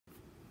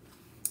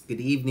Good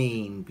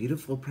evening,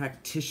 beautiful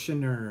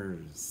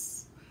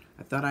practitioners.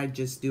 I thought I'd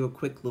just do a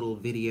quick little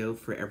video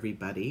for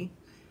everybody.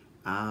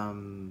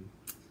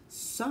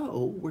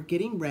 So we're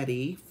getting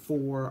ready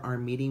for our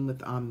meeting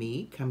with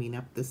Ami coming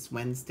up this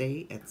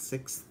Wednesday at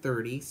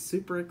 6:30.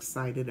 Super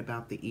excited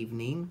about the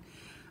evening.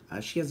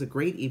 She has a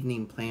great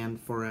evening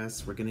planned for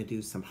us. We're going to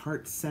do some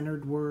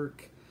heart-centered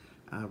work,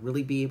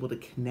 really be able to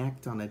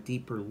connect on a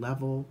deeper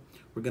level.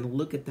 We're going to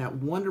look at that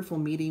wonderful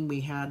meeting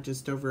we had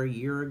just over a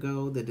year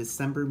ago, the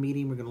December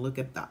meeting. We're going to look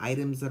at the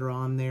items that are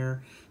on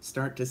there,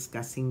 start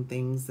discussing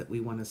things that we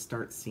want to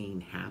start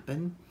seeing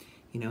happen.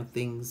 You know,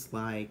 things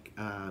like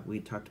we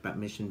talked about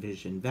mission,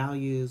 vision,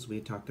 values. We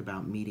talked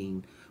about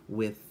meeting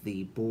with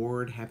the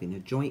board, having a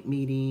joint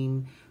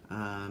meeting,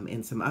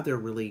 and some other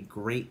really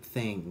great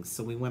things.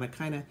 So we want to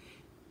kind of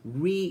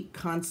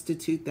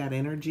reconstitute that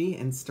energy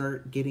and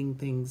start getting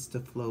things to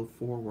flow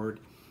forward.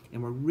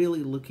 And we're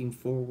really looking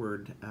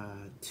forward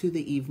to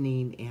the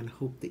evening and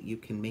hope that you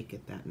can make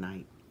it that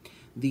night.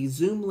 The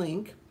Zoom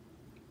link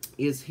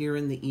is here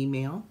in the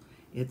email.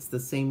 It's the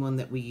same one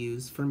that we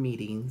use for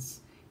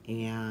meetings.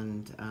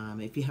 And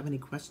if you have any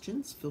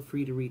questions, feel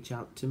free to reach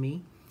out to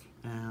me.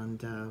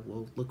 And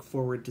we'll look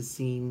forward to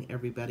seeing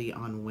everybody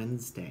on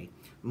Wednesday.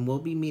 And we'll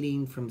be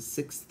meeting from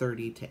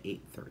 6:30 to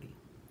 8:30.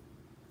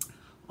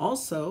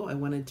 Also, I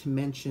wanted to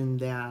mention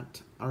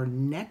that our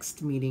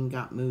next meeting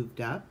got moved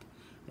up.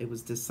 It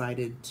was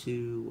decided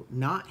to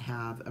not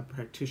have a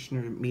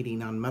practitioner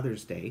meeting on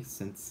Mother's Day,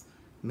 since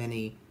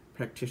many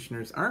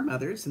practitioners are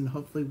mothers, and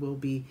hopefully we'll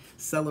be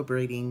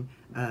celebrating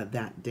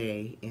that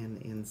day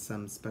in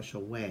some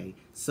special way.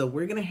 So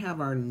we're going to have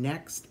our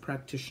next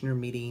practitioner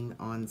meeting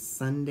on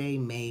Sunday,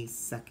 May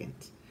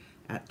 2nd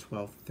at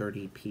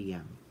 12:30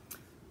 p.m.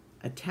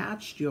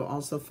 Attached, you'll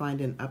also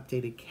find an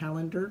updated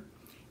calendar,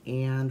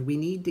 and we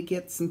need to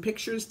get some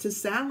pictures to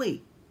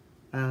Sally.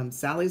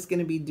 Sally's going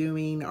to be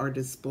doing our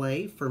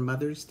display for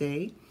Mother's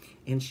Day,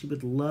 and she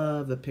would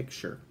love a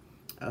picture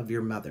of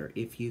your mother.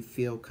 If you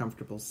feel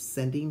comfortable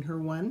sending her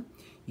one,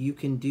 you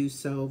can do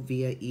so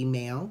via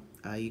email.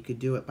 You could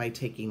do it by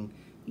taking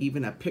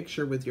even a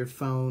picture with your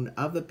phone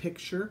of a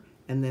picture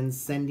and then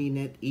sending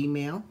it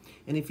email.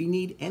 And if you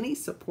need any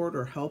support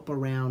or help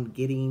around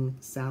getting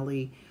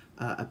Sally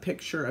a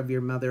picture of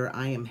your mother,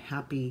 I am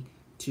happy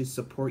to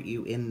support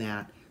you in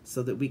that,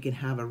 so that we can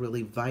have a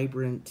really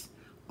vibrant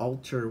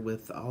altar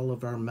with all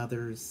of our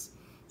mothers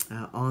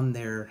on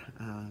there,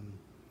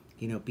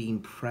 being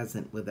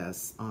present with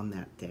us on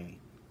that day.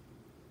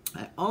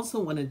 I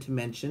also wanted to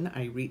mention,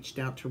 I reached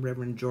out to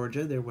Reverend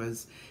Georgia. There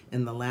was,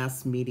 in the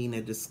last meeting,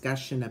 a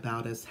discussion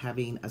about us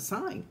having a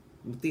sign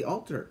with the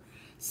altar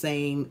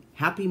saying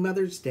Happy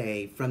Mother's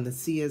Day from the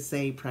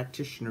CSA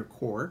Practitioner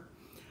Corps.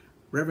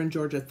 Reverend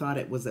Georgia thought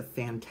it was a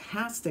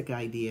fantastic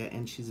idea,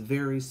 and she's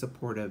very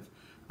supportive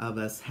of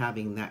us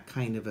having that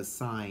kind of a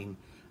sign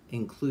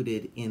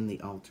included in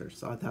the altar.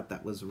 So I thought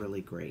that was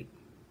really great.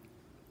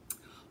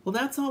 Well,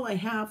 that's all I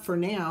have for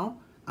now.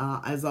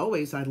 As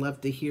always, I'd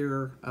love to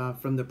hear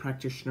from the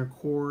Practitioner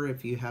Corps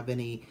if you have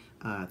any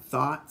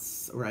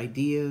thoughts or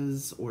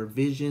ideas or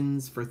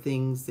visions for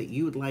things that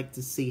you would like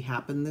to see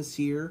happen this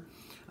year.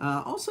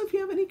 Also, if you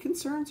have any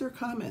concerns or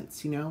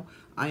comments,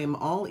 I am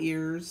all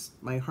ears.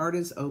 My heart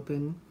is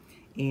open,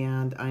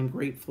 and I'm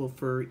grateful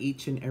for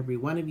each and every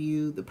one of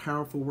you, the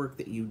powerful work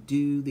that you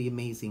do, the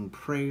amazing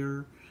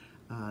prayer,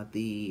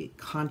 the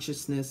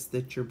consciousness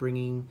that you're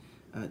bringing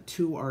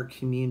to our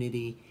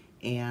community,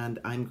 and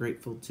I'm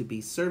grateful to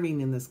be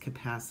serving in this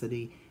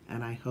capacity,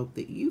 and I hope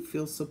that you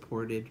feel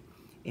supported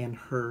and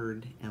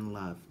heard and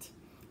loved.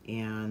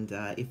 And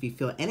if you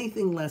feel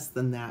anything less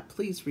than that,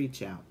 please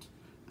reach out,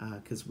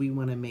 because we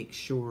want to make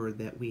sure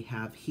that we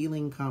have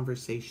healing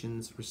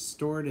conversations,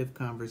 restorative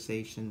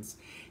conversations,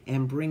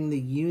 and bring the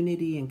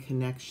unity and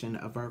connection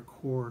of our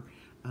core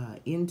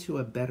into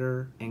a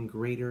better and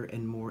greater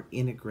and more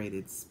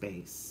integrated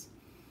space.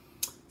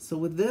 So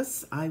with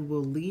this, I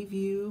will leave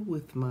you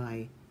with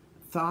my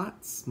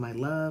thoughts, my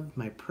love,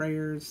 my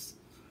prayers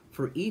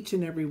for each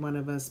and every one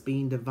of us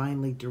being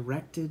divinely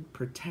directed,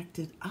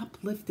 protected,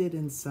 uplifted,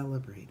 and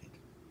celebrated.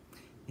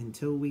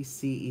 Until we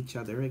see each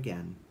other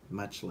again,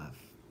 much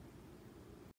love.